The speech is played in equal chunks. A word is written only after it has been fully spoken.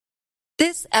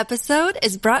This episode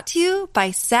is brought to you by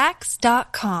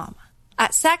Sax.com.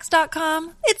 At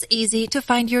Sax.com, it's easy to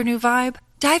find your new vibe.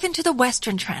 Dive into the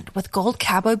Western trend with gold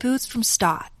cowboy boots from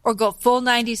Stott, or go full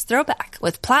 90s throwback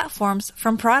with platforms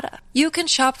from Prada. You can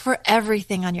shop for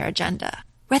everything on your agenda,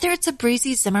 whether it's a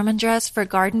breezy Zimmermann dress for a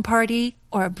garden party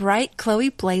or a bright Chloe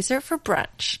blazer for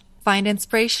brunch. Find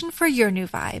inspiration for your new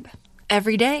vibe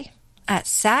every day at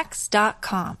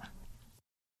Sax.com.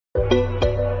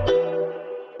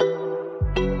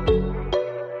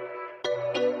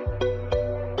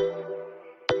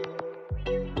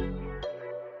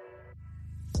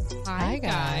 Hi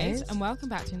guys, and welcome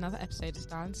back to another episode of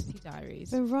Star and City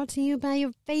Diaries. Brought to you by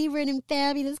your favorite and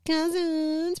fabulous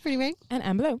cousins, Pretty Ray And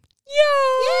Amber Lowe. Yay!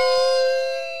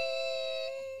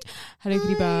 Hello,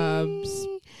 kitty bubs.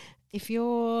 If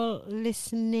you're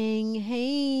listening,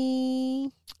 hey.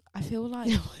 I feel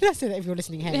like... What did I say that if you're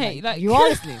listening, hey? Hey, like you are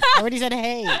listening. I already said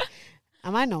hey.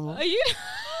 Am I normal? Are you?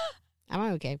 Am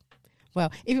I okay?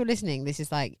 Well, if you're listening, this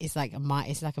is like, it's like a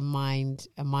mind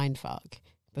fuck,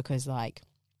 because like,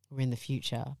 we're in the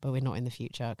future, but we're not in the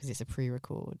future because it's a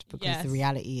pre-record. Because the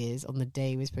reality is, on the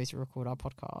day we're supposed to record our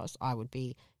podcast, I would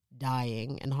be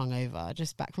dying and hungover,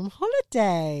 just back from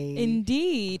holiday.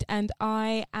 Indeed, and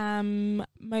I am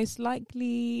most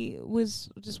likely was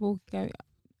just walking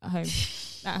home.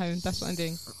 At home, that's what I'm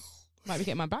doing. Might be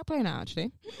getting my back blown out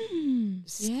actually.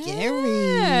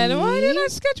 Scary. Yeah, why didn't I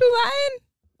schedule that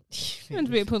in? Meant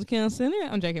to be a podcast anyway.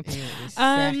 I'm joking.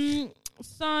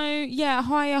 So yeah,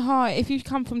 hi. If you've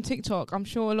come from TikTok, I'm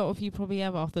sure a lot of you probably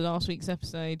have after last week's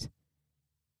episode.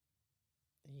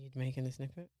 Are you making a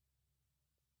snippet?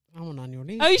 I'm on annual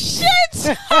leave. Oh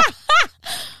shit!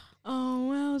 Oh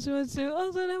well, so I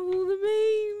don't have all the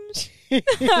memes.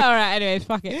 All right, anyways,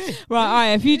 fuck it.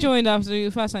 Right, if you joined us,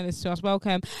 the first time listen to us,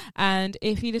 welcome. And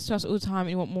if you listen to us all the time and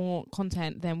you want more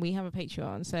content, then we have a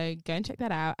Patreon. So go and check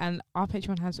that out. And our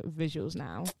Patreon has visuals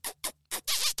now.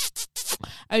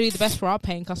 Only the best for our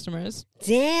paying customers.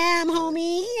 Damn,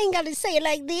 homie, you ain't got to say it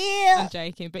like this. I'm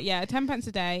joking, but yeah, 10 pence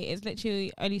a day is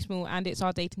literally only small, and it's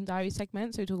our dating diary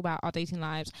segment. So we talk about our dating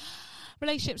lives,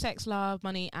 relationship, sex, love,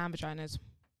 money, and vaginas.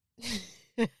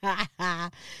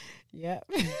 Yep.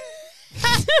 Is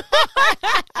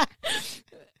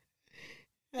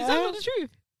that not the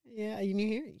truth? Yeah, are you new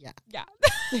here? Yeah.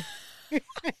 I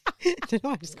don't know,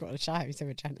 I just got shy. So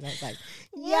vagina. I was like,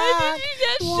 why did you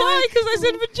get shy? Because I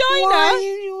said vagina.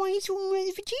 Why are you talking about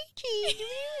the vagina?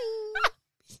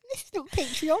 This is not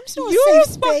Patreon. It's not You're a a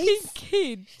safe fucking space.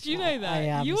 kid. Do you know that? I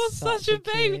am You're such a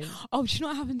baby. kid. Oh, do you know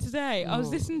what happened today? I was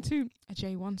What? listening to a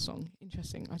J1 song.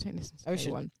 Interesting. I don't listen to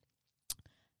Ocean. J1.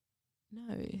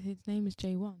 No, his name is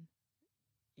J1.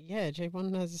 Yeah,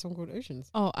 J1 has a song called Oceans.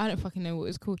 Oh, I don't fucking know what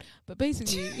it's called. But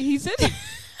basically, he said...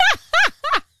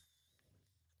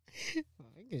 I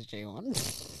think it's J1.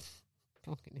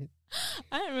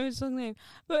 I don't remember the song name.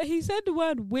 But he said the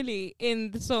word Willy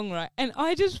in the song, right? And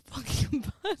I just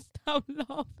fucking burst out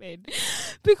laughing.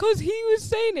 Because he was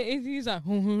saying it. And he was like,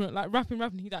 like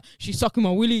rapping. He's like, she's sucking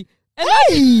my Willy. And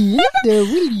Hey, the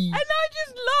Willy. And I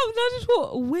just laughed. I just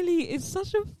thought, Willy is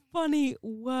such a funny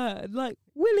word. Like,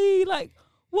 Willy, like,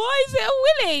 why is it a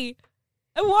Willy?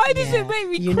 And why does it make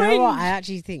me cringe? You know what? I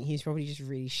actually think he's probably just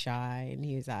really shy. And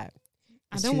he was like,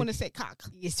 I don't want to say cock.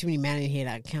 there's too many men in here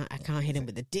that I can't hit him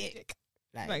with the dick.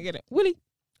 Like, get it. Willy.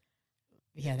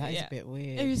 Yeah, that is a bit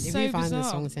weird. It was if so you find bizarre. the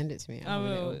song, send it to me. I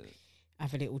will.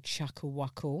 Have a little chuckle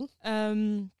wuckle.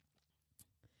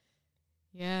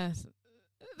 Yes.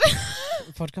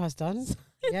 Podcast done.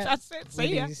 Yeah, That's it.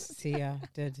 See ya. See ya.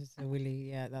 Willy.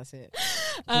 Yeah, that's it.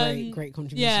 Great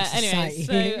contribution. Yeah. To Anyway,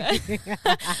 society. so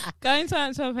go into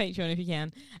our Patreon if you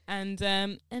can, and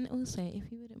also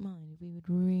if you wouldn't mind, we would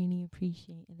really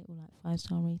appreciate a little like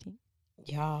 5-star rating.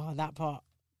 Yeah, that part,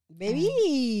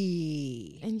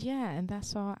 baby. And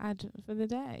that's our ad for the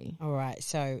day. All right,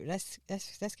 so let's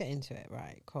get into it,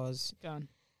 right? Because Go on.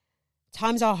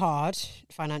 times are hard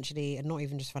financially, and not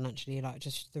even just financially, like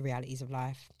just the realities of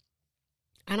life.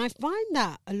 And I find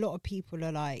that a lot of people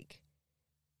are like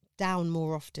down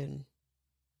more often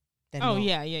than not.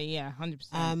 Yeah,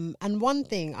 100%. And one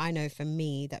thing I know for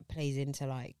me that plays into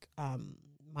like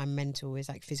my mental is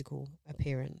like physical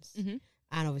appearance. Mm-hmm.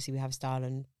 And obviously we have style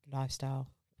and lifestyle.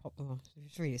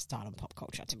 It's really style and pop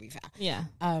culture, to be fair. Yeah.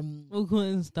 We'll call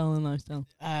it style and lifestyle.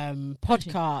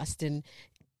 Podcast, and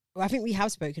I think we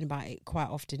have spoken about it quite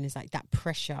often, is like that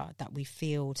pressure that we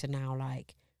feel to now,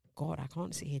 like, God, I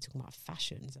can't sit here talking about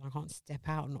fashions and I can't step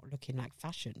out not looking like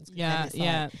fashions. Yeah,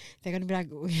 like, they're going to be like,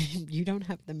 you don't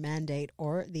have the mandate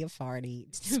or the authority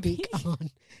to speak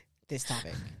on this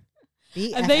topic.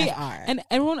 And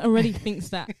everyone already thinks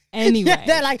that Anyway.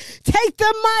 They're like, take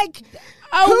the mic.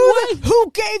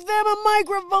 Who gave them a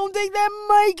microphone? Take their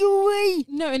mic away.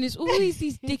 No, and it's always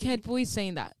these dickhead boys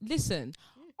saying that. Listen,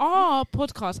 our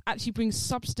podcast actually brings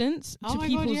substance to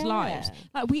people's lives.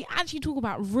 Like, we actually talk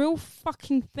about real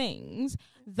fucking things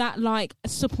that like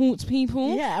supports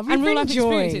people. Yeah, and real life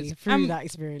experiences through that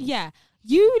experience. Yeah,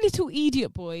 you little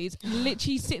idiot boys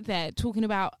literally sit there talking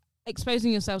about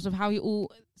exposing yourselves of how you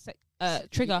all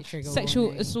trigger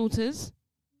sexual assaulters.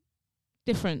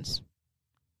 Difference.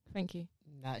 Thank you.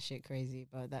 That shit crazy,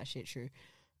 but that shit true.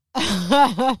 And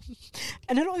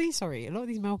a lot of these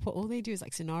male all they do is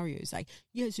like scenarios, like,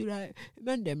 yeah, so like,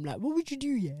 man, them, like, what would you do,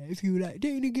 yeah, if you were like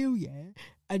dating a girl, yeah,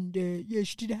 and yeah,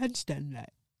 she did a handstand, like,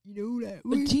 you know,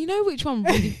 like. Do you know which one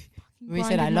really? We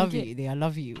said I love you.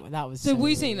 That was so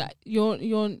we're saying that you're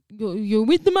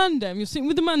with the man, them. You're sitting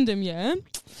with the man, them, yeah.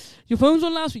 Your phone's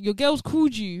on last week. Your girl's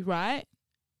called you, right?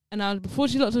 And before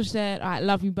she locked up, she said, "All right,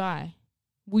 love you, bye."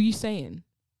 What are you saying?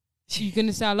 You're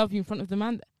gonna say I love you in front of the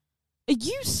man? Are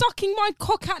you sucking my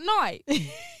cock at night?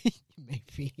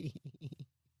 Maybe.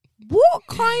 What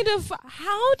kind of...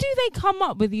 How do they come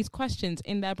up with these questions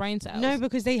in their brain cells? No,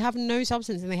 because they have no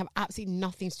substance and they have absolutely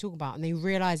nothing to talk about. And they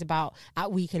realise about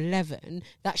at week 11,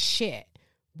 that shit,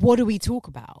 what do we talk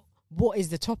about? What is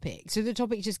the topic? So the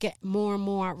topics just get more and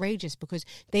more outrageous because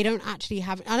they don't actually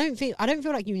have... I don't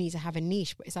feel like you need to have a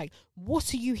niche, but it's like,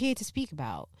 what are you here to speak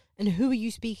about? And who are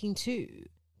you speaking to?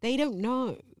 They don't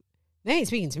know. They ain't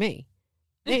speaking to me.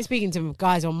 They ain't speaking to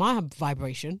guys on my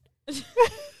vibration.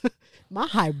 My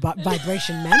high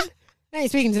vibration men. They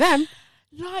ain't speaking to them.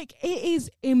 Like, it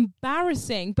is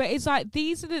embarrassing. But it's like,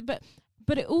 these are the...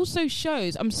 But it also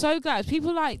shows, I'm so glad.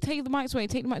 People like, take the mics away,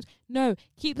 take the mics. No,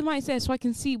 keep the mics there so I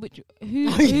can see who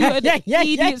are the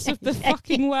idiots of the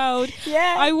fucking world.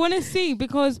 Yeah. I want to see,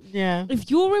 because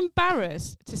if you're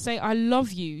embarrassed to say I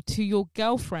love you to your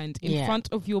girlfriend in front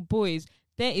of your boys,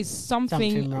 there is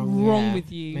something wrong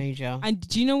with you. Major. And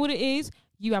do you know what it is?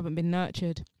 You haven't been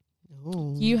nurtured.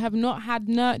 Ooh. You have not had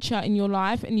nurture in your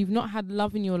life, and you've not had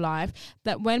love in your life,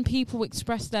 that when people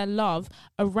express their love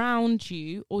around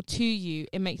you or to you,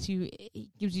 it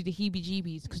gives you the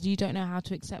heebie-jeebies because you don't know how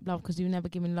to accept love because you've never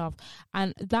given love.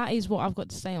 And that is what I've got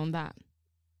to say on that.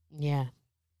 Yeah.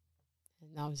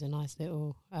 That was a nice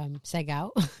little seg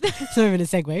out. It's not even a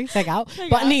segue, seg out,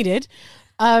 but needed.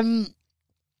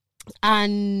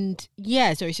 And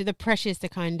yeah, so the pressures to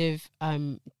kind of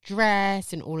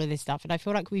dress and all of this stuff. And I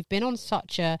feel like we've been on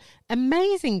such a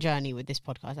amazing journey with this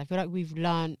podcast. I feel like we've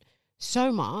learned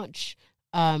so much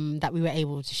that we were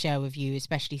able to share with you,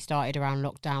 especially started around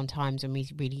lockdown times when we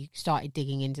really started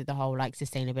digging into the whole like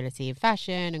sustainability of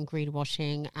fashion and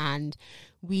greenwashing, and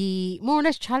we more or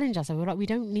less challenge us. I feel like we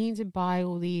don't need to buy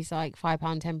all these like £5,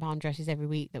 £10 dresses every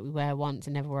week that we wear once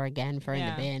and never wear again, throw in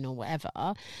the bin or whatever.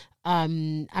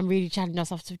 And really challenge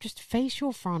ourselves to just face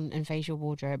your front and face your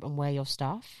wardrobe and wear your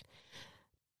stuff.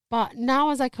 But now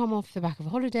as I come off the back of a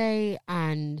holiday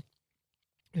and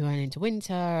we went into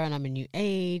winter and I'm a new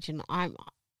age and I've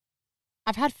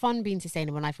had fun being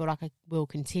sustainable and I feel like I will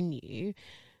continue.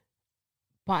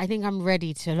 But I think I'm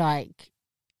ready to like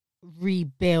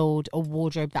rebuild a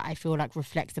wardrobe that I feel like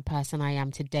reflects the person I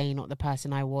am today, not the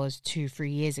person I was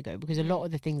 2-3 years ago. Because a lot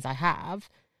of the things I have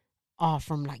are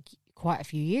from like quite a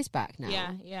few years back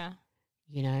now. Yeah.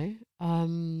 You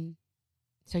know?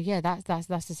 So yeah, that's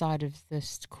the side of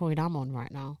this coin I'm on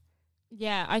right now.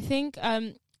 Yeah, I think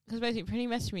because basically Prinny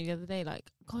messaged me the other day like,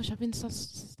 gosh, I've been so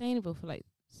sustainable for like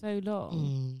so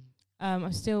long.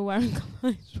 I'm still wearing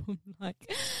clothes from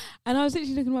like, and I was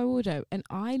literally looking at my wardrobe and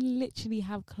I literally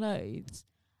have clothes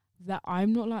that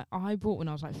I'm not like, I bought when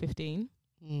I was like 15.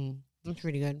 That's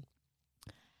really good.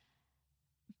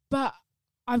 But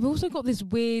I've also got this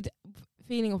weird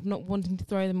feeling of not wanting to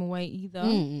throw them away either.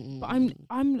 But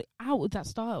I'm out of that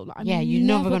style. Like, you're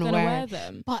never gonna wear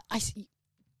them. But I see.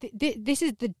 This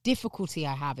is the difficulty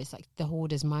I have. It's like the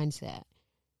hoarder's mindset.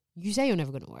 You say you're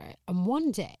never going to wear it, and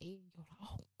one day you're like,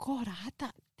 "Oh God, I had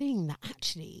that thing that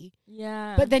actually."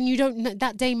 Yeah. But then you don't.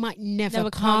 That day might never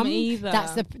come either.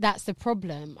 That's the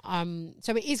problem.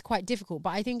 So it is quite difficult.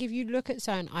 But I think if you look at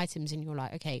certain items and you're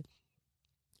like, okay,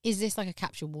 is this like a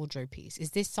capsule wardrobe piece?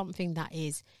 Is this something that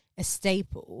is a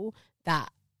staple that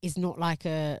is not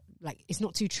it's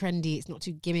not too trendy, it's not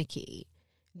too gimmicky?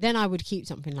 Then I would keep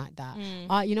something like that.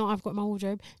 You know, I've got my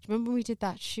wardrobe. Do you remember when we did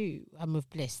that shoot with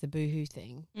Bliss, the Boohoo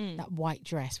thing? That white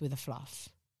dress with a fluff.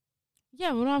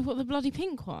 Yeah, well, I've got the bloody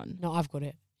pink one. No, I've got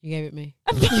it. You gave it me.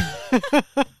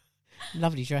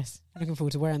 Lovely dress. Looking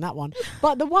forward to wearing that one.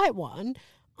 But the white one,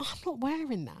 I'm not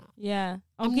wearing that. Yeah.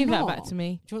 I'll give that back to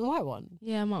me. Do you want the white one?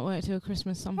 Yeah, I might wear it to a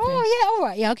Christmas something. Oh, yeah, all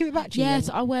right. Yeah, I'll give it back to you. Yes,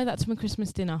 I'll wear that to my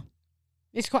Christmas dinner.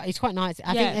 It's quite nice.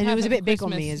 I think, and it was a bit big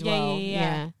on me as well.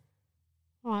 Yeah.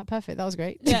 All right, perfect. That was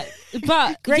great. Yeah,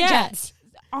 but great chats.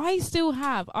 I still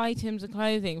have items of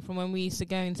clothing from when we used to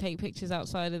go and take pictures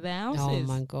outside of their houses. Oh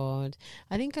my God.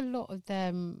 I think a lot of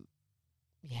them,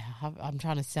 I'm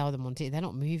trying to sell them on TV. They're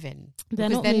not moving. They're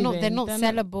not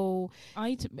sellable.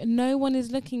 No one is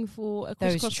looking for a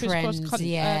crisscross,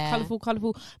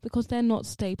 colourful, because they're not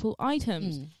staple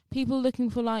items. People looking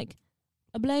for like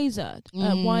a blazer,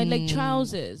 wide leg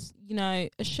trousers, a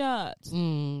shirt.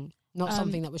 Not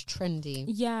something that was trendy.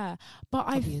 Yeah, but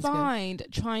I find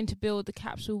trying to build the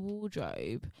capsule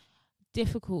wardrobe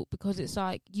difficult because it's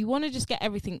like you want to just get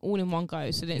everything all in one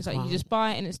go, so then it's like you just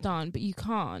buy it and it's done, but you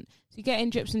can't. So you get in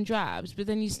drips and drabs, but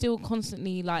then you still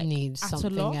constantly like need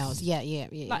something at a loss. Else. Yeah.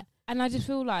 Like, and I just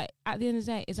feel like at the end of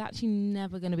the day, it's actually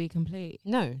never going to be complete.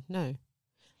 No.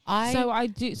 So I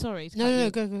do. Sorry. No.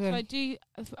 Go. So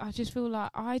I just feel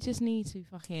like I just need to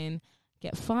fucking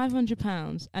get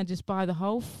 £500 and just buy the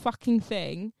whole fucking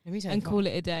thing and call it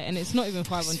a day. And it's not even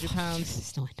 £500.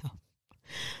 It's not enough.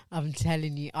 I'm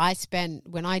telling you. I spent,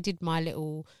 when I did my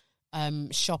little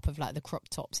shop of like the crop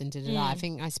tops and I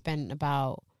think I spent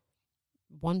about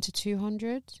 100 to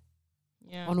 200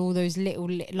 on all those little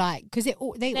like, because they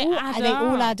all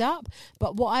add up.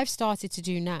 But what I've started to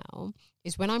do now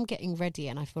is when I'm getting ready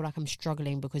and I feel like I'm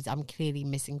struggling because I'm clearly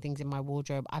missing things in my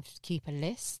wardrobe, I keep a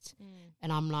list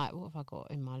and I'm like, what have I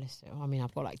got in my list? I mean,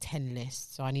 I've got like 10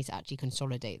 lists, so I need to actually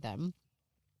consolidate them.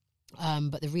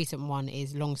 But the recent one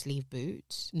is long sleeve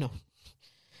boots. No.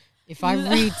 If I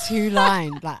read 2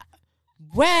 lines, like,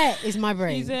 where is my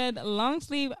brain? He said long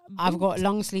sleeve boots. I've got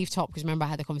long sleeve top because remember I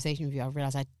had the conversation with you. I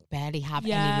realised I barely have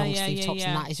any long sleeve tops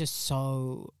and that is just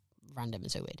so random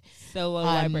and so weird. So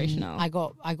vibrational. I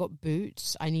got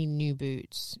boots. I need new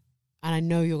boots. And I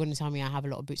know you're going to tell me I have a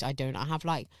lot of boots. I don't. I have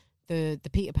like the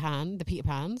Peter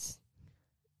Pans.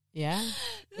 Yeah.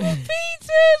 The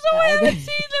Peters! I haven't seen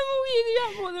them all. You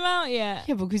haven't brought them out yet.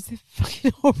 Yeah, because they're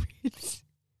fucking horrid.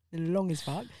 They're long as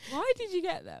fuck. Why did you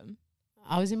get them?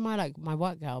 I was in my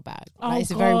work girl bag. Oh, like,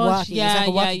 it's a very working.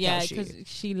 Yeah, because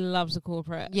she loves a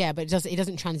corporate. Yeah, but it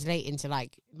doesn't translate into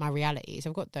like my reality. So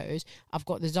I've got those. I've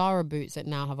got the Zara boots that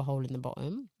now have a hole in the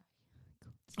bottom.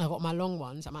 I've got my long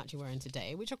ones I'm actually wearing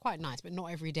today, which are quite nice, but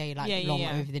not every day long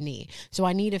over the knee. So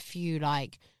I need a few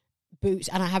like boots,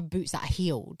 and I have boots that are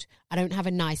heeled. I don't have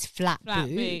a nice flat boot.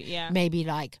 Maybe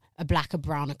like a black, a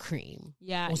brown, a cream,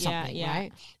 or something,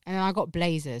 right? And then I got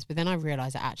blazers, but then I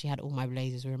realised I actually had all my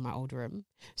blazers were in my old room,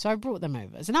 so I brought them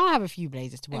over. So now I have a few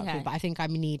blazers to work with, but I think I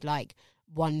need like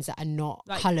ones that are not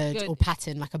like coloured or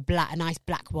patterned, like a nice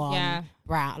black one,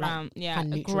 brown,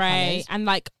 like grey, and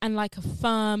like a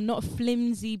firm, not a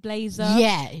flimsy blazer,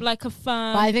 like a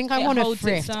firm. But I think I want to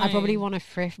thrift. I probably want to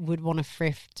thrift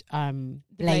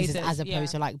blazers as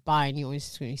opposed to like buying.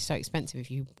 It's going to be so expensive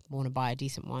if you want to buy a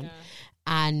decent one.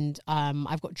 And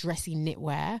I've got dressy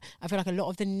knitwear. I feel like a lot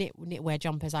of the knitwear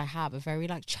jumpers I have are very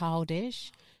like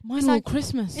childish. Mine all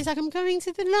Christmas. It's like I'm going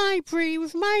to the library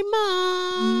with my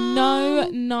mum. No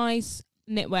nice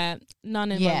knitwear,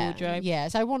 none in my wardrobe. Yeah,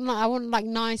 so I want like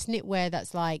nice knitwear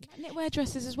that's like knitwear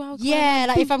dresses as well. Yeah,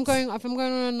 like if I'm going on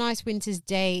a nice winter's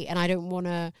day and I don't want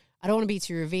to be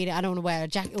too revealing. I don't want to wear a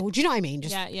jacket. Or, do you know what I mean?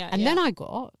 Then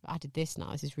I did this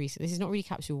now. This is recent. This is not really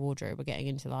capsule wardrobe. We're getting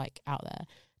into like out there.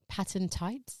 Pattern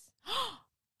tights.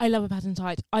 I love a pattern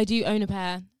tight. I do own a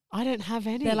pair. I don't have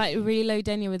any. They're like really low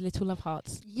denier with little love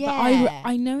hearts. Yeah. But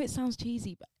I know it sounds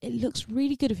cheesy, but it looks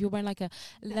really good if you're wearing like a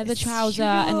leather trouser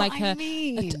and like a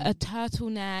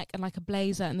turtleneck and like a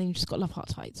blazer, and then you just got love heart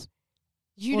tights.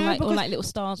 Or like little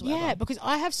stars. Whatever. Yeah, because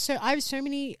I have so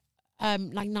many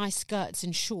like nice skirts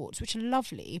and shorts, which are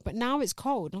lovely, but now it's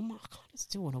cold. I'm like, I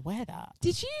still want to wear that.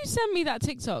 Did you send me that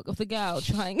TikTok of the girl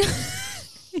trying?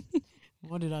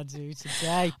 What did I do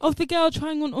today? Of the girl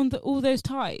trying on all those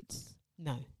tights?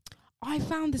 No. I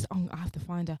found this. I have to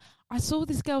find her. I saw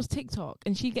this girl's TikTok,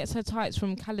 and she gets her tights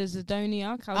from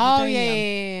Caledonia. Oh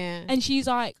yeah. And she's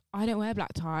like, I don't wear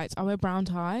black tights. I wear brown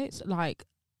tights. Like,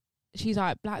 she's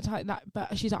like black tights.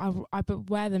 But she's like, I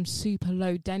wear them super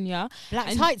low denier.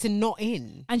 Black tights are not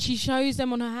in. And she shows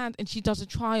them on her hand, and she does a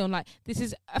try on. Like, this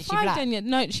is a 5 denier.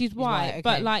 No, she's white, okay.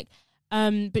 But like.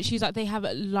 But she's like, they have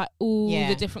like all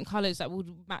the different colours that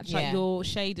would match like your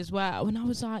shade as well. And I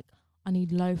was like, I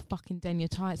need low fucking denier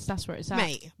tights. That's where it's at.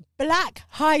 Mate, black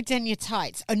high denier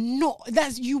tights are not,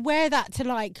 you wear that to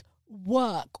like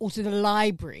work or to the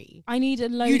library. I need a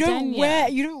low denier.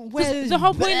 You don't wear the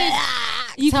whole point is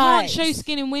You can't show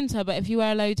skin in winter, but if you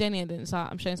wear a low denim, then it's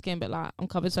like I'm showing skin, but like I'm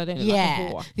covered, so I don't look like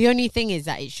a whore. The only thing is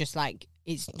that it's just like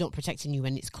it's not protecting you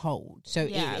when it's cold. So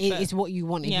it's what you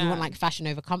want. If you want like fashion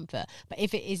over comfort. But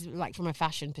if it is like from a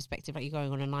fashion perspective, like you're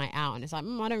going on a night out and it's like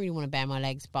I don't really want to bare my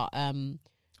legs, but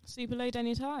super low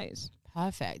denim ties.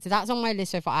 Perfect. So that's on my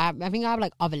list so far. I think I have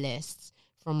like other lists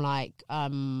from like a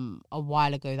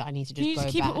while ago that I need to just go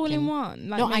keep back it all in one?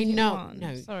 Like, no, I know.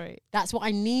 No, sorry. That's what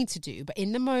I need to do. But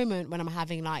in the moment when I'm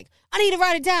having like, I need to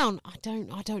write it down. I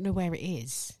don't know where it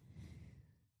is.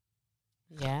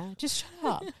 Yeah, just shut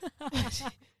up.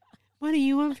 What do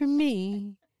you want from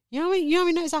me? You know how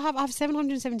many notes I have? I have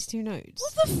 772 notes.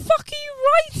 What the fuck are you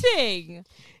writing?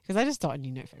 Because I just start a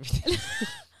new note for everything.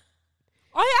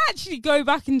 I actually go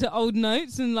back into old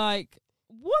notes and like,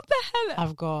 what the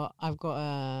hell? I've got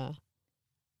a.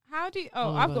 How do you?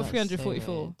 I've got 344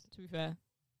 so to be fair.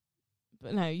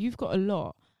 But no, you've got a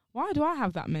lot. Why do I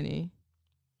have that many?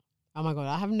 Oh my god,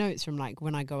 I have notes from like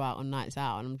when I go out on nights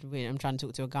out and I'm trying to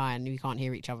talk to a guy and we can't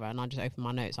hear each other and I just open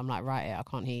my notes. I'm like, write it. I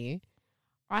can't hear you.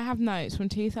 I have notes from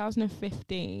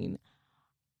 2015.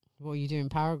 What are you doing?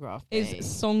 Paragraph? It's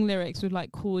song lyrics with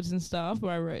like chords and stuff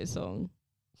where I wrote a song.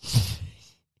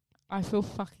 I feel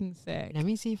fucking sick. Let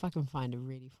me see if I can find a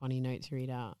really funny note to read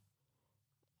out.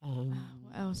 What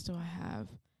else do I have?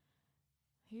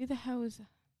 Who the hell is that?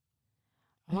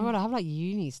 Oh my god, I have like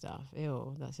uni stuff.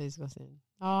 Ew, that's so disgusting.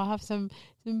 Oh, I have some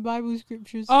Bible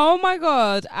scriptures. Oh my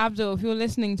god, Abdul, if you're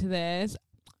listening to this,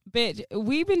 bitch,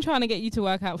 we've been trying to get you to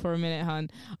work out for a minute, hun.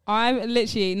 I'm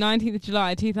literally 19th of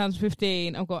July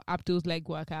 2015. I've got Abdul's leg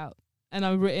workout, and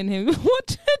I've written him what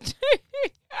to do.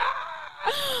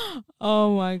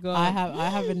 Oh my god! I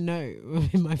have a note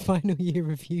in my final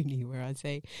year of uni where I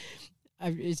say,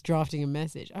 it's drafting a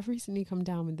message. I've recently come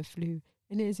down with the flu,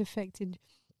 and it has affected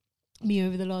me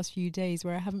over the last few days,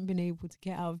 where I haven't been able to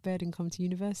get out of bed and come to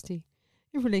university.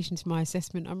 In relation to my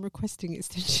assessment, I'm requesting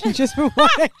extension just for 1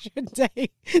 extra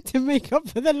day to make up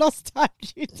for the lost time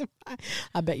due to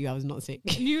I bet you I was not sick.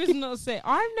 You was not sick.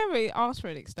 I've never asked for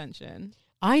an extension.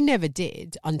 I never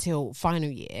did until final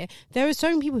year. There are so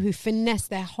many people who finessed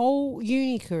their whole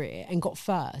uni career and got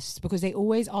first because they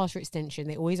always ask for extension.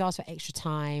 They always ask for extra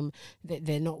time.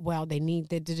 They're not well. They need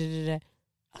the.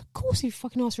 Of course, if you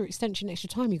fucking ask for extension, extra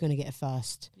time, you're going to get a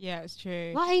first. Yeah, it's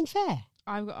true. That ain't fair.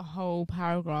 I've got a whole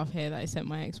paragraph here that I sent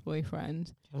my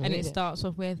ex-boyfriend, and it starts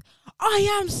off with,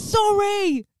 "I am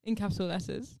sorry," in capital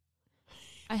letters.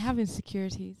 I have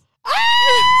insecurities.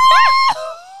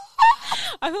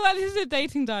 I feel like this is a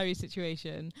dating diary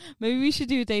situation. Maybe we should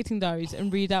do dating diaries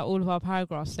and read out all of our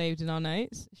paragraphs saved in our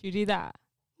notes. Should we do that?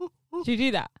 Should we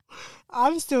do that?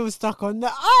 I'm still stuck on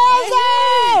the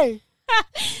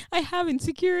I have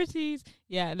insecurities.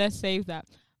 Yeah, let's save that.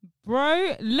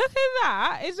 Bro, look at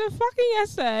that. It's a fucking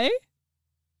essay.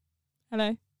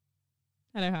 Hello.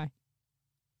 Hello, hi.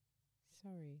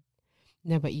 Sorry.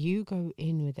 No, but you go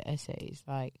in with the essays,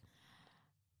 like...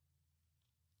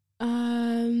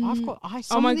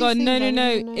 oh my god,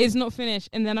 no, it's not finished.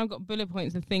 And then I've got bullet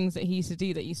points of things that he used to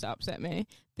do that used to upset me.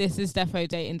 This is defo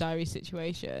dating diary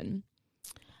situation.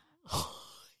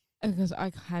 Because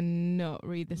I cannot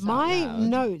read this out loud. My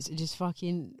notes are just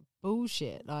fucking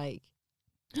bullshit. Like,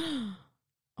 oh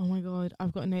my god,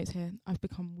 I've got notes here. I've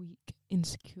become weak,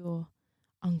 insecure,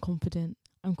 unconfident.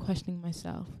 I'm questioning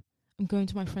myself. I'm going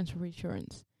to my friends for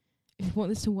reassurance. If you want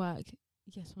this to work,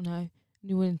 yes or no,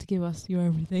 you're willing to give us your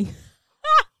everything.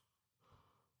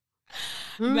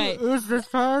 Mate, who's this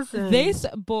person? This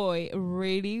boy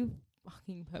really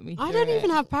fucking put me through I don't even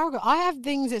have paragraphs. I have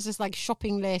things that's just like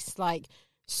shopping lists, like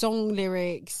song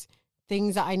lyrics,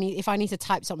 things that I need. If I need to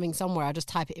type something somewhere, I just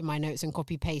type it in my notes and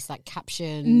copy paste like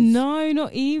captions. No,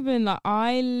 not even. Like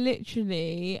I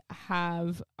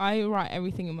write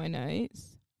everything in my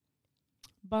notes.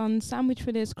 Buns, sandwich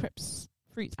fillers, crepes,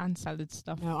 fruits and salad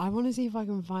stuff. No, I want to see if I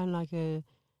can find like a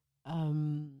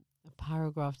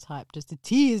paragraph type just to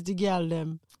tease the girl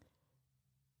them.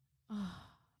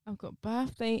 I've got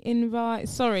birthday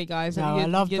invites. Sorry guys. No, I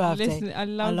love birthday. Listening. I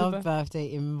love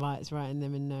birthday invites, writing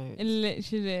them in notes.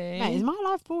 Literally. Mate, is my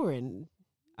life boring?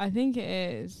 I think it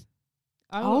is.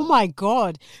 Oh my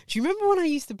god. Do you remember when I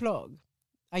used to blog?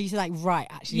 I used to like write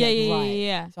actually.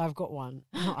 Yeah. So I've got one.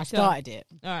 I started it.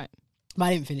 All right. But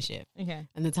I didn't finish it. Okay.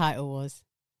 And the title was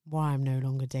Why I'm No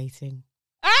Longer Dating.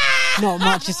 Not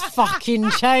much has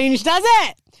fucking changed, does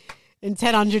it? In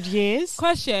 1,000 years.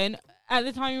 Question: at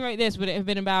the time you wrote this, would it have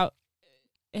been about?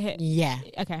 Yeah.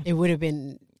 Okay. It would have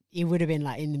been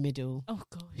like in the middle. Oh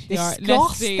gosh.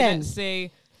 Disgusting. Right, let's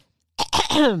see.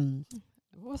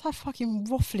 What was I fucking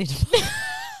waffling about?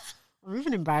 I'm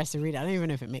even embarrassed to read it. I don't even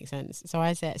know if it makes sense. So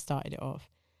I started it off.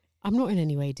 I'm not in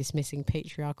any way dismissing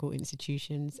patriarchal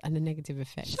institutions and the negative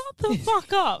effects. Shut the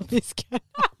fuck up. This can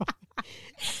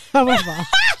However,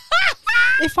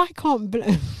 if I can't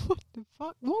what the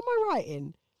fuck? What am I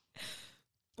writing?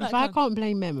 If I can't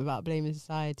blame men without blaming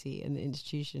society and the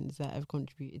institutions that have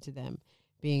contributed to them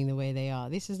being the way they are,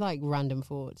 this is like random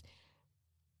thoughts.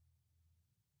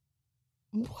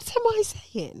 What am I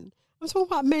saying? I'm talking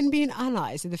about men being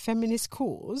allies of the feminist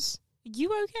cause.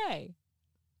 You okay?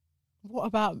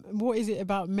 What is it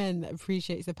about men that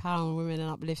appreciates the power of women and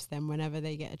uplifts them whenever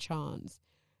they get a chance?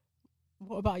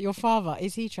 What about your father?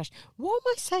 Is he trash? What am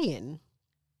I saying?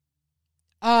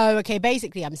 Oh, okay.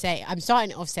 Basically, I'm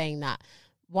starting off saying that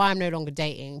why I'm no longer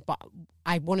dating, but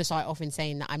I want to start off in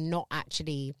saying that I'm not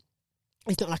actually.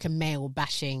 It's not like a male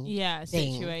bashing thing.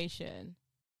 Situation.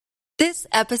 This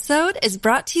episode is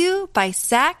brought to you by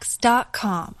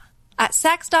Sax.com. At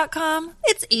Sax.com,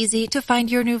 it's easy to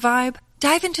find your new vibe.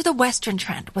 Dive into the Western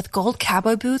trend with gold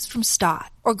cowboy boots from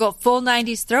Stott, or go full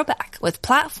 90s throwback with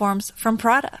platforms from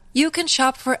Prada. You can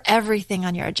shop for everything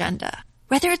on your agenda,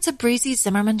 whether it's a breezy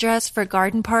Zimmermann dress for a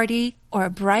garden party or a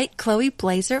bright Chloe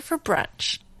blazer for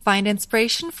brunch. Find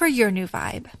inspiration for your new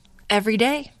vibe every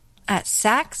day at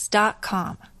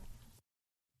Sax.com.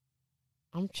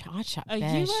 I chat Are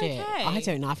bare you shit. okay? I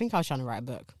don't know. I think I was trying to write a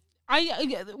book.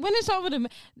 When it's over the,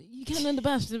 you can't learn the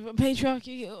best of the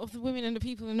patriarchy of the women and the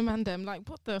people in the mandem. I'm like,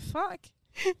 what the fuck?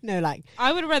 No, like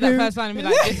I would have read that first line and be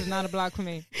like, this is not a block for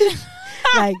me.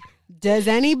 like, does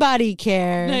anybody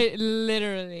care? No,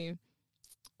 literally.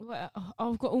 Well,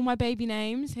 I've got all my baby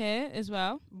names here as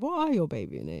well. What are your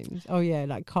baby names? Oh yeah,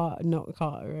 like not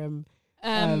Carter.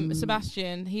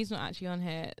 Sebastian, he's not actually on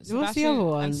here. What's Sebastian the other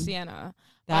one? and Sienna.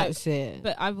 That's it.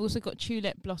 But I've also got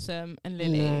Tulip, Blossom, and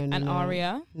Lily, and no.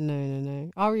 Aria.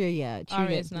 No. Aria, yeah. Tulip,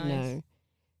 Aria's nice. no.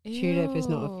 Tulip is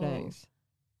not a flex.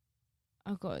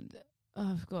 I've got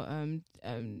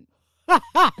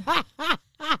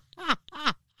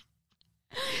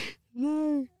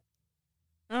No.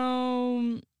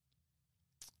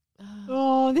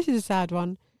 Oh, this is a sad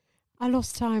one. I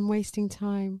lost time wasting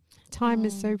time. Time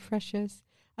is so precious.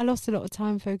 I lost a lot of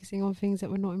time focusing on things that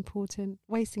were not important,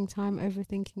 wasting time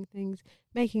overthinking things,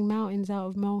 making mountains out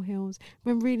of molehills,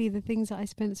 when really the things that I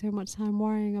spent so much time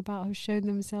worrying about have shown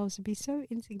themselves to be so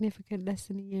insignificant less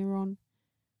than a year on.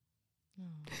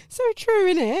 So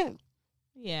true, innit?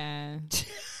 Yeah.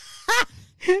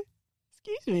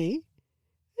 Excuse me.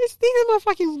 These are my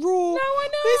fucking raw. No, I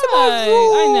know. These are my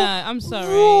raw. I know. I'm sorry.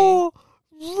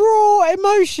 Raw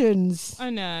emotions.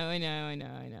 I know.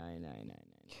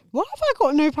 Why have I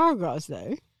got no paragraphs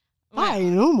though? That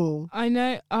ain't normal. I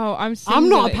know. Oh, I'm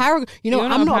not a paragraph. You know,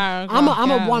 I'm not. I'm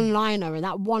a a one-liner, and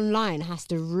that one line has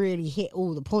to really hit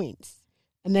all the points,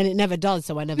 and then it never does,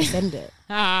 so I never send it.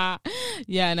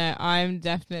 Yeah, no, I'm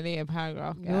definitely a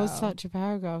paragraph girl. You're such a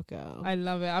paragraph girl. I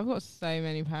love it. I've got so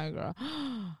many paragraphs.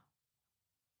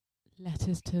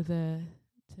 Letters to the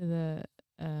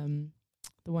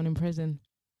one in prison.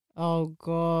 Oh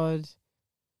God.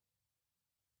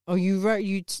 Oh, you wrote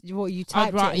you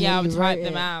typed it. Yeah, I would type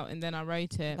them out and then I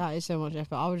wrote it. That is so much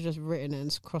effort. I would have just written it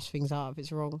and cross things out if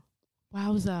it's wrong.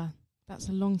 Wowza, that's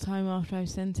a long time after I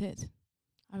sent it.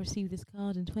 I received this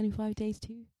card in 25 days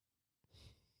too.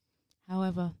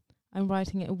 However, I'm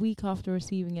writing it a week after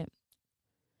receiving it.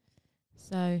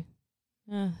 So,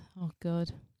 oh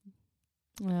God.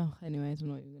 Well, anyways, I'm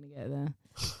not even going to get there.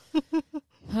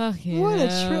 What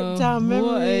a trip down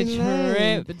memory lane. What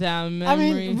a trip down memory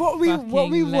lane. I mean, what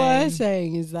we were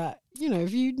saying is that, you know,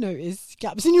 if you notice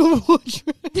gaps in your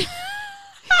wardrobe,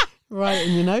 write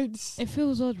in your notes. It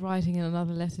feels odd writing in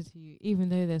another letter to you, even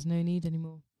though there's no need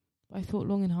anymore. But I thought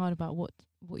long and hard about what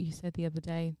you said the other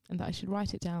day, and that I should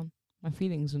write it down, my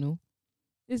feelings and all.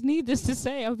 It's needless to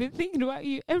say, I've been thinking about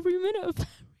you every minute of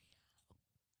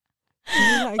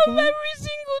every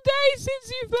single day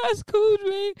since you first called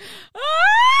me.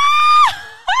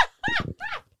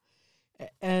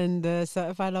 And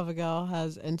Certified Lover Girl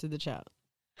has entered the chat.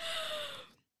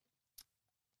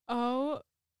 Oh.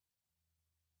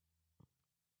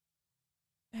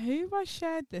 Who have I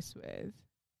shared this with?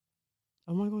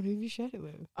 Oh my God, who have you shared it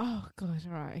with? Oh God,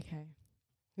 alright, okay.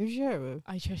 Who did you share it with?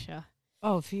 Trisha.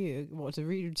 Oh, for you? What, to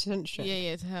read sense check?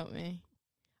 Yeah, to help me.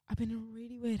 I've been in a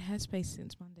really weird headspace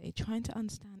since Monday, trying to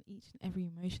understand each and every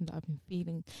emotion that I've been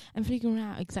feeling and figuring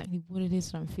out exactly what it is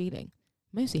that I'm feeling.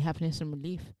 Mostly happiness and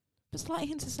relief, but slight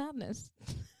hints of sadness.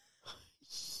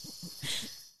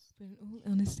 But in all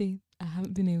honesty, I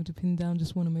haven't been able to pin down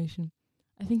just one emotion.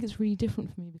 I think it's really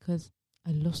different for me because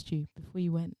I lost you before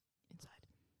you went inside.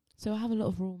 So I have a lot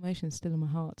of raw emotions still in my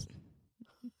heart.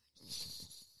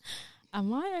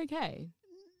 Am I okay?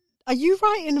 Are you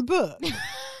writing a book?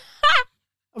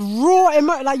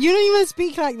 raw like you don't even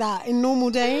speak like that in normal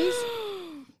days.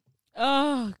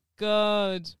 Oh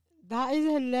God, that is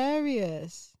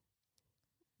hilarious.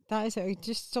 That is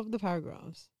just stop the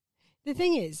paragraphs. The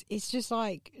thing is, it's just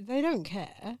like they don't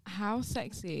care. How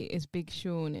sexy is Big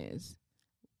Sean is?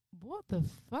 What the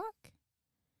fuck?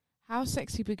 How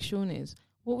sexy Big Sean is?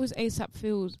 What was ASAP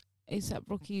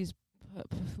Rocky's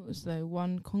performance though?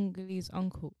 One Congolese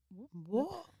uncle.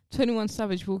 What? 21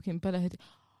 Savage walking Bella Hadid.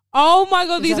 Oh my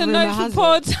God, these are notes for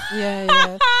pods. Yeah.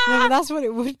 No, but that's what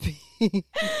it would be.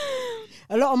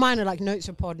 A lot of mine are like notes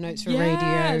for pod, notes for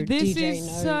radio, this DJ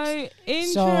is notes, so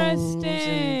interesting. songs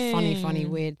and funny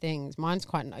weird things. Mine's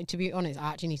quite. To be honest,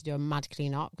 I actually need to do a mad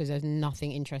clean up because there's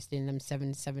nothing interesting in them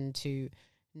 772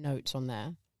 notes on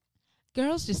there.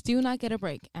 Girls just do not get a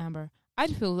break, Amber.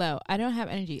 I'd feel low. I don't have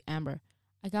energy, Amber.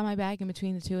 I got my bag in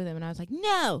between the two of them, and I was like,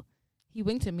 no. He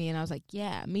winked at me, and I was like,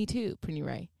 yeah, me too, Prinny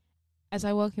Ray. As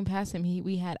I walked past him,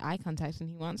 we had eye contact, and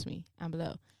he wants me. I'm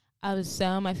below. I was so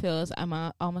in my feels,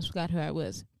 I almost forgot who I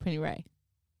was. Prinny Ray.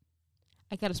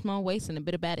 I got a small waist and a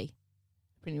bit of Betty.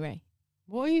 Prinny Ray.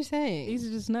 What are you saying? These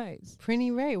are just notes.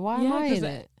 Prinny Ray. Why am I in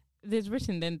it? There's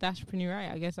written then dash Prinny Ray.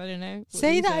 I guess I don't know.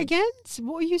 Say that again.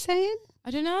 What are you saying?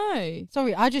 I don't know.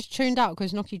 Sorry, I just tuned out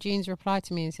because Nocky Jeans replied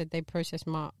to me and said they processed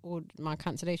my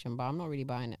cancellation, but I'm not really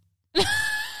buying it.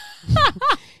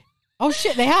 Oh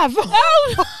shit, they have.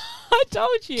 Oh, I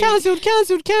told you.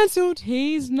 Cancelled.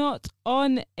 He's not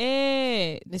on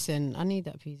it. Listen, I need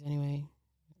that piece anyway.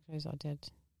 Those are dead.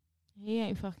 He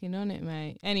ain't fucking on it,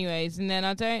 mate. Anyways, and then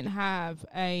I don't have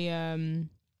a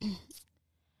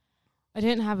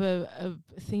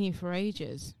thingy for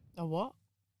ages. A what?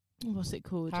 What's it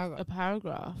called? Paragraph. A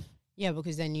paragraph. Yeah,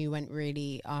 because then you went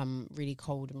really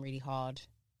cold and really hard.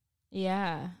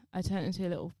 Yeah, I turned into a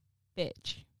little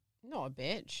bitch. Not a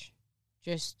bitch.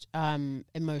 Just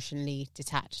emotionally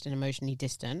detached and emotionally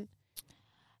distant.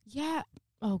 Yeah.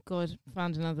 Oh, God.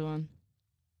 Found another one.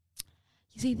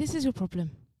 You see, this is your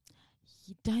problem.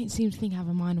 You don't seem to think I have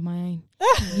a mind of my own.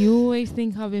 You always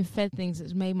think I've been fed things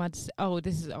that's made my... this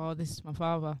is my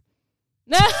father.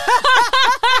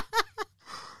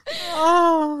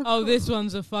 Oh, this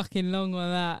one's a fucking long one,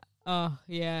 that. Oh,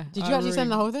 yeah. Did you actually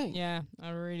send the whole thing? Yeah,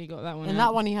 I really got that one. And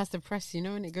that one he has to press,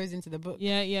 and it goes into the book.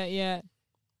 Yeah.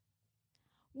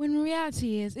 When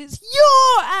reality is, it's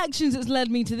your actions that's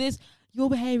led me to this. Your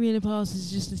behaviour in the past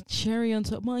is just a cherry on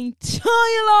top of my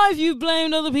entire life. You've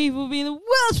blamed other people for being the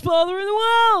worst father in the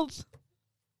world.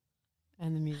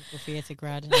 And the musical theatre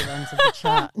grad has entered the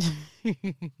chat.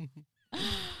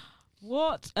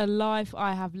 What a life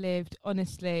I have lived,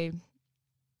 honestly.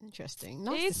 Interesting.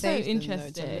 It is so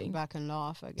interesting. To look back and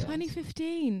laugh, I guess.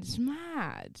 2015, it's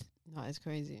mad. That is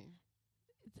crazy.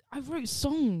 I wrote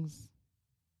songs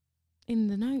in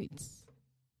the notes.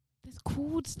 There's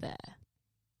chords there.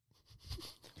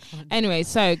 Anyway,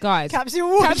 so guys, Capsule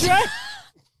water.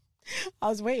 I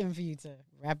was waiting for you to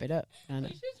wrap it up. You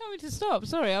should tell me to stop.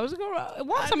 Sorry, I was going to...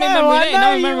 Once I'm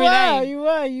in memory lane.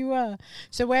 You were.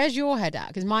 So where's your head at?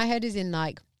 Because my head is in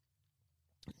like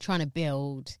trying to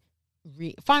build,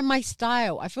 find my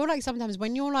style. I feel like sometimes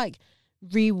when you're like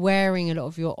re-wearing a lot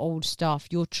of your old stuff,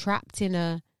 you're trapped in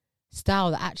a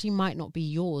style that actually might not be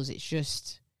yours. It's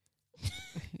just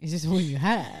all you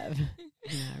have.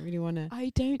 I really want to...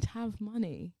 I don't have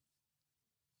money.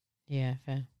 Yeah,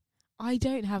 fair. I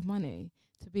don't have money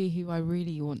to be who I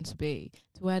really want to be,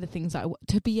 to wear the things that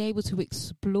to be able to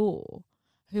explore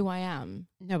who I am.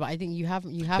 No, but I think you have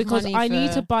because money I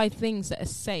need to buy things that are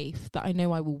safe that I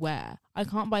know I will wear. I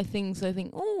can't buy things that I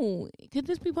think, oh, could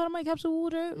this be part of my capsule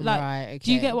wardrobe? Like, right, okay.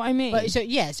 Do you get what I mean? But so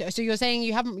you're saying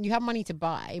you have money to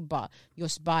buy, but you're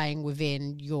buying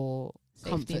within your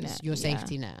comforts, your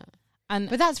safety net.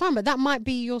 But that's fine. But that might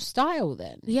be your style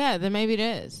then. Yeah, then maybe it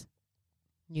is.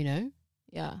 Yeah.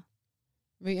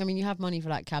 I mean, you have money for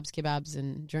like cabs, kebabs,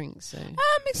 and drinks. So.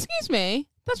 Excuse me.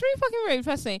 That's really fucking rude.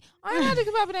 Firstly, I haven't had a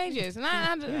kebab in ages, and I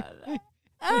had.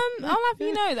 I'll have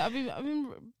you know that I've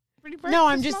been really broke. No,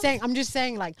 I'm just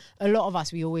saying. Like a lot of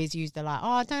us, we always use the like,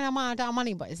 oh, I don't have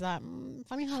money, but it's like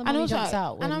funny how the money jumps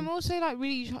out. And I'm also like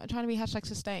really trying to be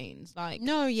 #sustains. Like,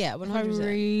 no, yeah, 100%. I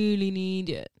really need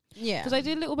it. Yeah, because I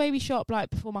did a little baby shop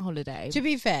like before my holiday. To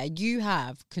be fair, you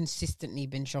have consistently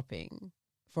been shopping.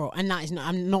 And that is not.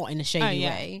 I'm not in a shady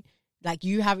way. Like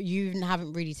you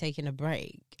haven't really taken a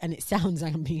break, and it sounds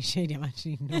like I'm being shady. I'm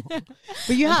actually not.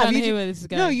 But you have. You where this is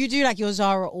going. No, you do like your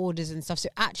Zara orders and stuff. So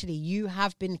actually, you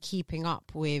have been keeping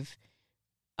up with.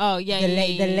 Oh yeah, the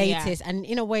latest, and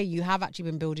in a way, you have actually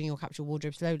been building your capsule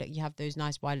wardrobe slow. Like you have those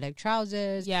nice wide leg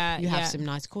trousers. Yeah, you have some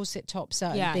nice corset tops.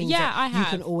 Certain things. Yeah, I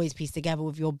have. You can always piece together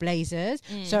with your blazers.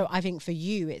 So I think for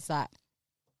you, it's like.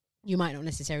 you might not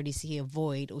necessarily see a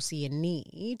void or see a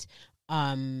need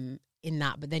in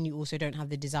that, but then you also don't have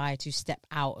the desire to step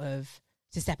out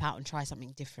and try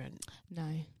something different. No.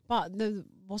 But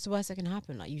what's the worst that can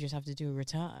happen? Like, you just have to do a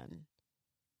return.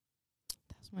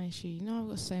 That's my issue. You know, I've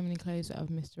got so many clothes that I've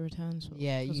missed a return for.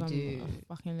 Yeah, you I'm do. a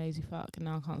fucking lazy fuck, and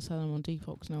now I can't sell them on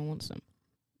Depop because no one wants them.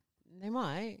 They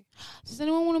might. Does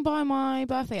anyone want to buy my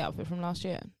birthday outfit from last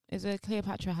year? It's a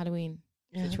Cleopatra Halloween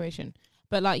situation.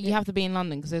 But, like, you have to be in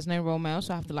London because there's no Royal Mail,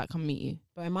 so I have to, like, come meet you.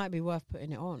 But it might be worth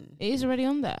putting it on. It is already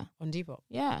on there. On Depop?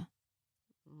 Yeah.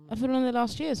 I put it on there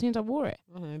last year as soon as I wore it.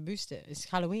 Oh, boost it. It's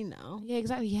Halloween now. Yeah,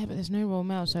 exactly. Yeah, but there's no Royal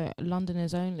Mail, so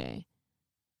Londoners only.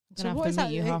 I'm going to have to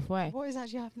meet you halfway. What is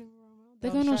actually happening with Royal Mail?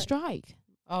 They're going on strike.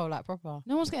 Oh, like proper?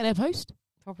 No one's getting their post.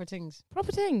 Proper things.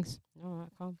 Proper things. All right,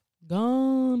 calm.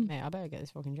 Gone. Mate, I better get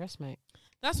this fucking dress, mate.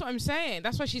 That's what I'm saying.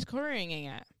 That's why she's couriering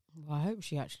it. Well, I hope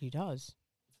she actually does.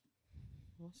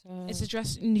 It's a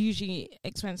dress usually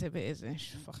expensive, it isn't.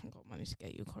 She fucking got money to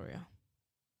get you a courier.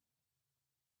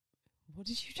 What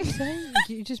did you just say?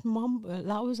 You just mumbled.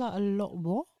 That was like a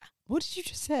lot. What did you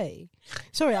just say?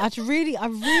 Sorry, I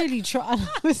really tried.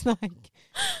 I was like,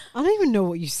 I don't even know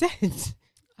what you said.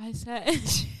 I said,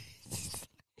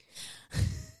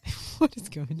 what is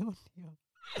going on here?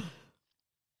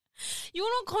 You're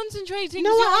not concentrating.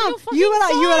 No, I am. You were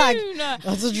like,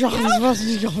 that's a dress.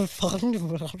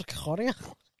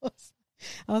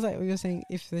 I was like, well, you're saying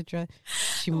if the dress,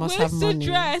 she must have money.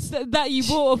 Where's the dress that you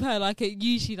bought of her? Like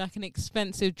usually like an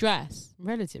expensive dress.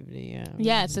 Relatively, yeah.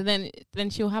 Yeah, so then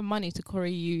she'll have money to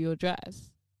courier you your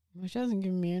dress. Well, she hasn't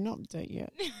given me an update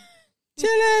yet.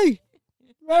 Tilly!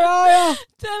 Where are you?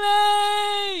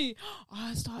 Tilly!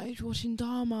 I started watching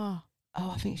Dharma.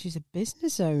 Oh, I think she's a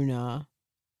business owner.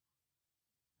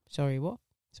 Sorry, what?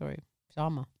 Sorry,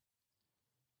 Dharma.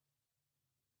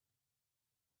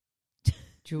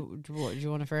 Do you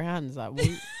want to throw hands? Like, what?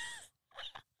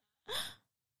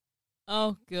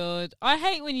 Oh, God. I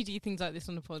hate when you do things like this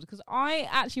on the pod because I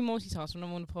actually multitask when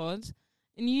I'm on the pod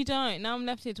and you don't. Now I'm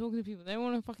left here talking to people. They don't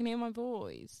want to fucking hear my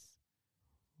voice.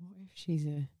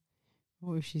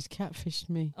 What if she's catfished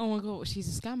me? Oh, my God.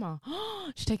 She's a scammer.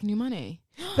 She's taking your money.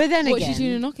 But then what, again... she's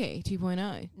doing a Nokia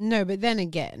 2.0? No, but then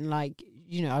again, like,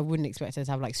 you know, I wouldn't expect her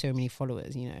to have, like, so many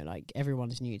followers, you know. Like,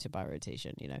 everyone's new to Bi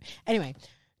Rotation, you know. Anyway...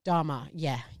 Dharma,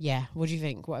 yeah. What do you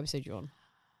think? What episode you on?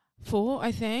 4,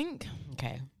 I think.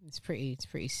 Okay, it's pretty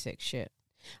sick shit.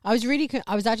 I was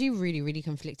actually really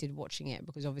conflicted watching it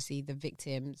because obviously the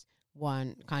victims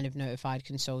weren't kind of notified,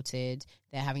 consulted.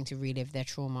 They're having to relive their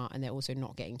trauma, and they're also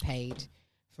not getting paid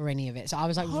for any of it. So I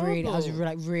was like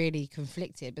really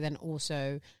conflicted. But then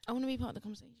also, I want to be part of the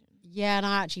conversation. Yeah, and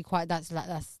I actually that's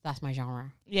my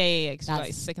genre. Yeah. Because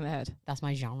like sick in the head. That's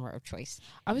my genre of choice.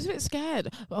 I was a bit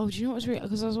scared. Oh, do you know what was really?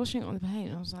 Because I was watching it on the plane,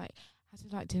 and I was like, I had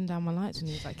to like dim down my lights when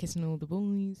he was like kissing all the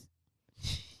boys.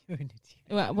 You're an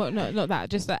Well, idiot. no, not that.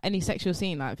 Just that any sexual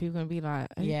scene, like people gonna be like,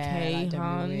 okay, like,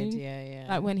 hon. Yeah.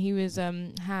 Like when he was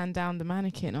hand down the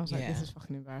mannequin, I was like, this is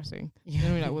fucking embarrassing. Yeah.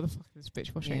 And we're like, what the fuck is this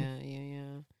bitch washing?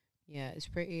 Yeah. It's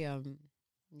pretty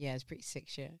it's pretty sick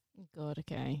shit. God,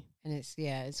 okay. And it's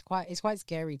quite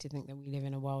scary to think that we live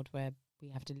in a world where we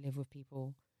have to live with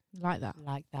people like that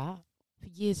for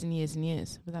years and years and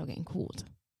years without getting caught.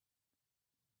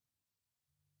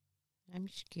 I'm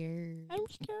scared.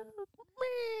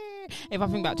 If I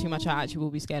think about too much, I actually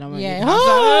will be scared. I'm getting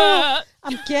the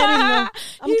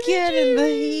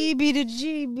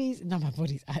heebie-jeebies. No, my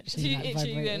body's actually like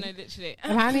vibrating. Literally.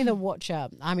 Apparently the Watcher,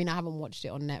 I mean, I haven't watched it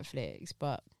on Netflix,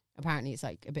 but apparently it's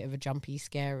like a bit of a jumpy,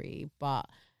 scary, but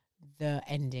the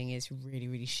ending is really,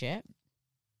 really shit.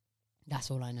 That's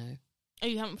all I know. Oh,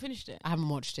 you haven't finished it? I haven't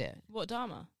watched it. What,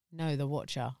 Dharma? No, The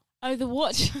Watcher. Oh, The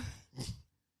Watcher.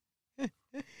 I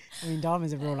mean,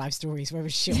 Dharma's a real life story, so whether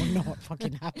shit or not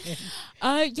fucking happened.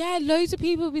 Yeah, loads of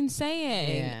people have been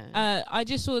saying. Yeah. I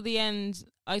just saw the end.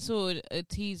 I saw a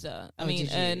teaser.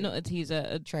 Not a teaser.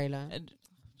 A trailer.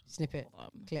 Snippet.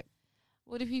 Clip.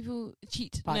 What do people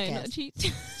cheat? Podcast. No, not cheat.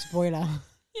 Spoiler.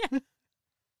 Yeah.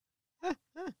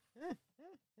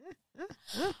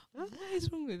 What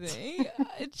is wrong with me?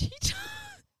 Cheat.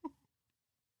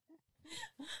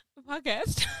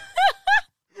 Podcast.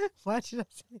 Why did I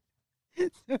say?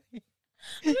 Sorry.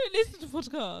 I don't listen to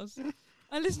podcasts.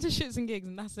 I listen to Shits and Gigs,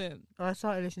 and that's it. I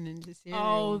started listening to Serial.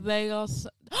 Oh, they are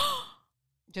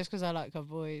just because I like her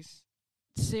voice.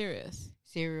 Serious.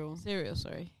 Serial,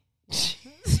 sorry.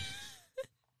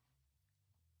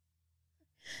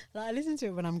 Like, I listen to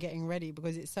it when I'm getting ready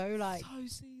because it's so like so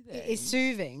soothing. It's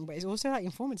soothing, but it's also like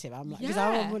informative. I'm like, because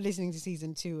I was listening to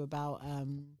season 2 about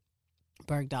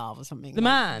Bergdorf or something. The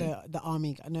like, man, the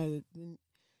army. No,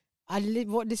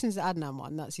 what listens to Adnan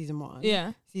one, that's season 1.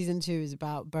 Yeah. Season 2 is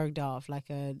about Bergdorf, like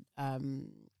a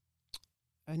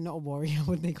not a warrior,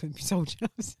 what they call him, soldier. I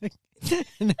was like,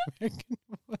 an American.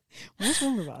 What's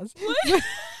wrong with us? What?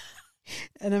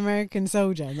 An American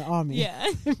soldier in the army. Yeah.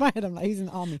 In my head, I'm like, he's in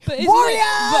the army. But Warriors!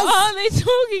 But aren't they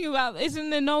talking about?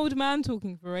 Isn't an old man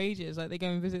talking for ages? Like they go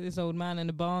and visit this old man in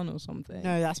a barn or something.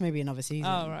 No, that's maybe another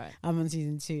season. Oh right. I'm on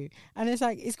season 2, and it's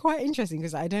like it's quite interesting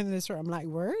because I don't know the story. I'm like,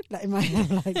 word, like in my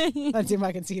head, like that's if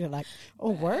I can see it. Like,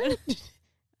 oh, word,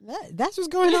 that's what's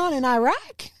going on in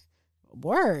Iraq.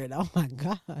 Word, oh my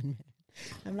god. Man.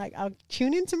 I'm like, I'll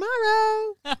tune in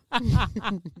tomorrow.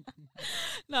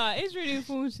 No, it's really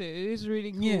informative. It's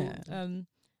really cool. Yeah.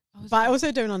 But I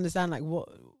also don't understand, like,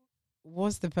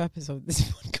 what's the purpose of this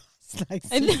podcast? Like,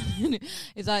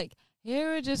 it's like,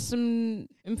 here are just some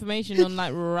information on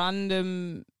like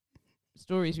random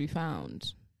stories we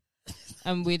found.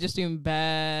 And we're just doing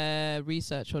bare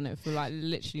research on it for like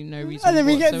literally no reason. And then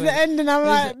we get to the end and I'm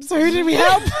like, so who did we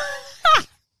help?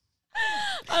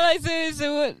 I like,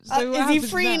 so what is he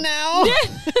free now? Yeah.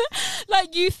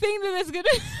 Like, you think that there's gonna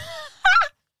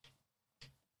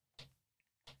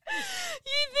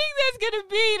you think there's gonna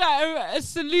be like a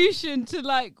solution to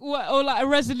like what, or like a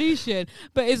resolution,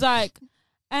 but it's like,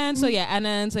 and so yeah, and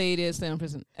then so you did stay in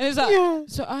prison, and it's like,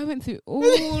 so I went through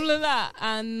all of that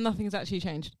and nothing's actually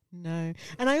changed. No,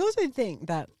 and I also think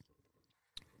that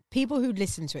people who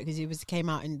listen to it, because it came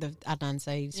out in the Adnan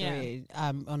Said story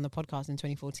on the podcast in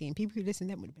 2014. People who listened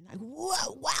then would have been like,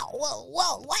 whoa,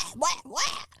 wow, wah.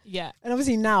 Yeah. And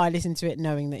obviously now I listen to it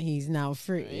knowing that he's now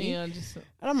free. Yeah, and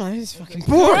I'm like, this is fucking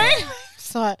boring.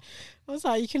 So I was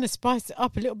like, you can have spiced it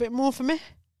up a little bit more for me.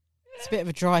 It's a bit of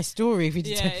a dry story. If you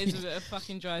it's a bit of a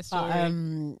fucking dry story. But, I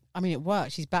mean, it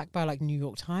worked. She's backed by like New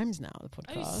York Times now. The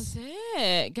podcast. Oh,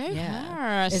 sick! Go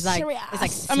her. It's like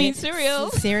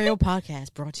Cereal. Serial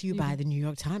podcast brought to you by the New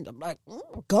York Times. I'm like,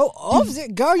 go off,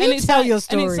 girl. You tell your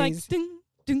stories. And it's like ding,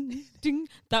 ding, ding.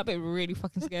 That bit really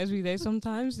fucking scares me though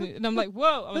sometimes. And I'm like,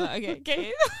 whoa. I'm like, okay, get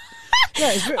it. Yeah,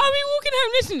 I'll be walking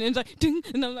home listening, and it's like ding,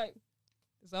 and I'm like,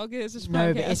 it's all good. It's just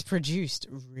no, but it's produced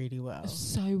really well.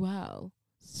 So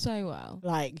well,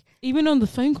 like even on the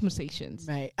phone conversations,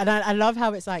 mate. And I love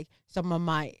how it's like someone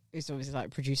might, it's obviously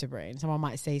like producer brain, someone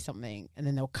might say something and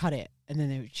then they'll cut it and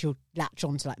then she'll latch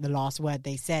on to like the last word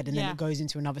they said and then it goes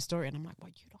into another story and I'm like, well,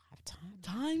 you don't have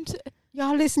time to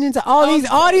y'all listening to all these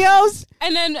audios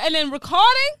and then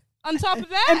recording on top of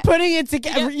that and putting it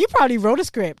together. You probably wrote a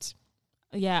script.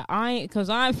 Yeah, because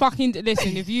I fucking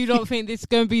listen. If you don't think this is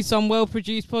going to be some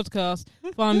well-produced podcast,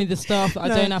 find me the stuff that I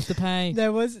don't have to pay.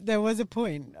 There was a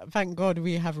point. Thank God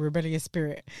we have a rebellious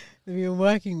spirit. We were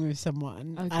working with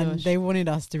someone, and they wanted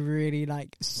us to really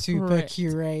like super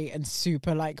curate and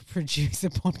super like produce a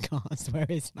podcast. Where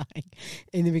it's like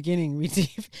in the beginning, we did.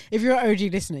 If you're an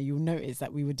OG listener, you'll notice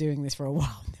that we were doing this for a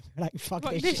while. Like fuck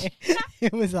this shit.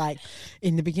 It was like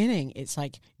in the beginning it's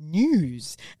like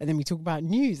news and then we talk about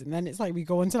news and then it's like we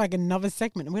go on to like another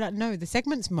segment and we're like, no, the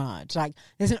segments merge. Like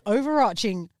there's an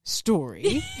overarching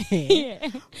story here,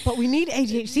 but we need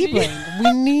ADHD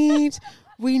brain.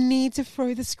 We need to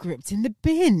throw the script in the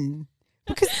bin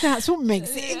because that's what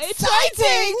makes it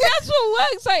exciting. That's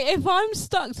what works. Like if I'm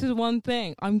stuck to one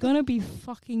thing, I'm gonna be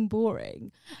fucking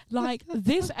boring. Like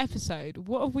this episode,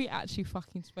 what have we actually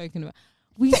fucking spoken about?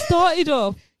 We started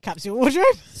off capsule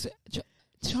wardrobe,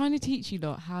 trying to teach you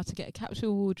lot how to get a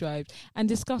capsule wardrobe and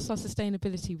discuss our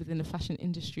sustainability within the fashion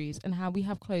industries and how we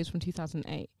have clothes from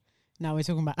 2008. Now we're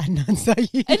talking about Adnan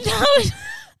Saeed.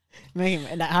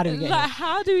 And now how do we get here?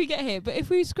 How do we get here? But if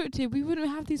we scripted, we wouldn't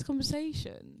have these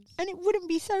conversations. And it wouldn't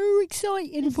be so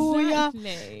exciting for you.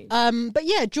 But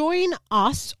yeah, join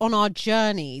us on our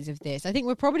journeys of this. I think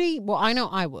we're probably, well, I know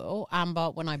I will. Amber,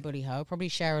 when I bully her, probably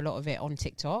share a lot of it on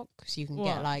TikTok. So you can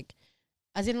get like,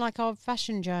 as in like our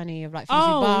fashion journey of like things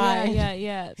we buy.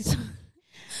 Yeah.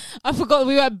 I forgot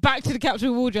we went back to the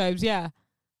capsule wardrobes, yeah.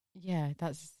 Yeah,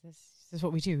 that's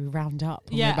what we do. We round up.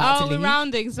 We're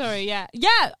rounding, sorry, yeah.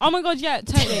 Yeah, oh my God, yeah,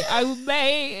 totally.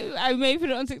 I may put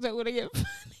it on TikTok when I get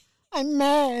I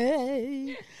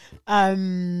may.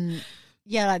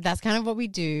 Yeah, like that's kind of what we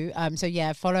do. So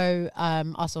yeah, follow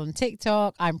us on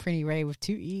TikTok. I'm Prinny Ray with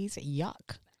 2 E's.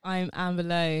 Yuck. I'm Amber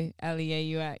Lowe,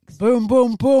 Leaux. Boom,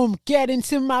 boom, boom. Get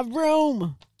into my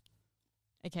room.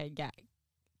 Okay, gat.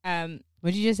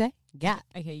 What did you just say? Gat.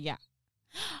 Okay, yeah.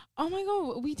 Oh my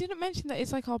God, we didn't mention that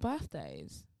it's like our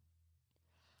birthdays.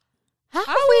 How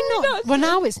are we not? Well,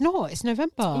 now it's not. It's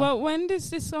November. Well, when does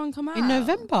this song come out? In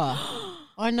November.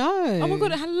 I know. Oh my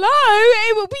god! Hello.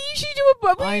 We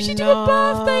usually do a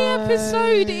birthday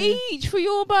episode each for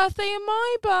your birthday and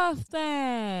my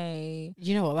birthday.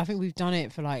 You know what? I think we've done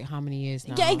it for like how many years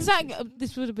now? Yeah, exactly.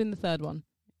 This would have been the third one.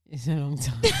 It's a long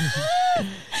time.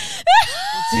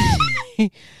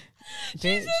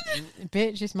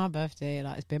 Bitch, it's my birthday.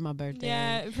 Like, it's been my birthday.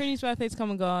 Yeah, Prinny's birthday's come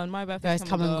and gone. My birthday's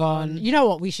come and gone. You know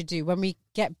what we should do when we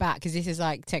get back? Because this is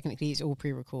like technically it's all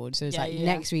pre-recorded. So it's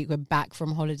next week we're back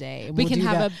from holiday. And we can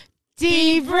have a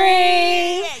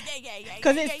debrief.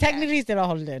 Because it's technically still a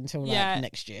holiday until like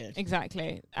next year.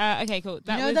 Exactly. Okay, cool.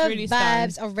 That was really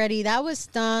vibes already. That was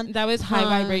stunned. That was high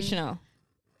vibrational.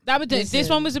 This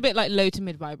one was a bit like low to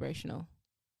mid vibrational.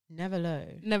 Never low.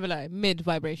 Mid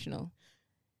vibrational.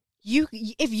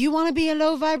 If you want to be a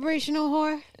low vibrational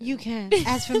whore, you can.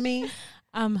 As for me,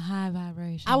 I'm high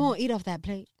vibrational. I won't eat off that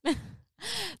plate.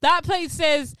 That plate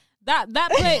says that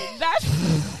plate that.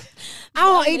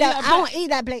 I won't eat that. I won't eat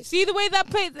that plate. See the way that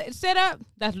plate is set up?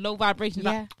 That's low vibration.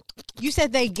 Yeah. You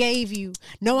said they gave you.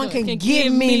 No one can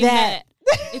give me that.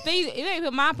 If they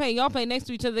put my plate, y'all play next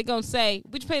to each other, they're gonna say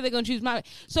which plate they're gonna choose. My plate.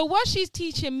 So what she's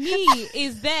teaching me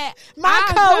is that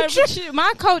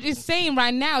my coach is saying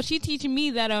right now. She's teaching me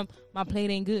that my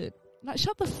plate ain't good. Like,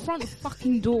 shut the front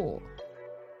fucking door.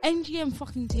 NGM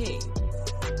fucking T.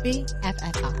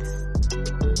 BFFI.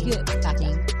 Good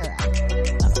fucking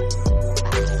correct.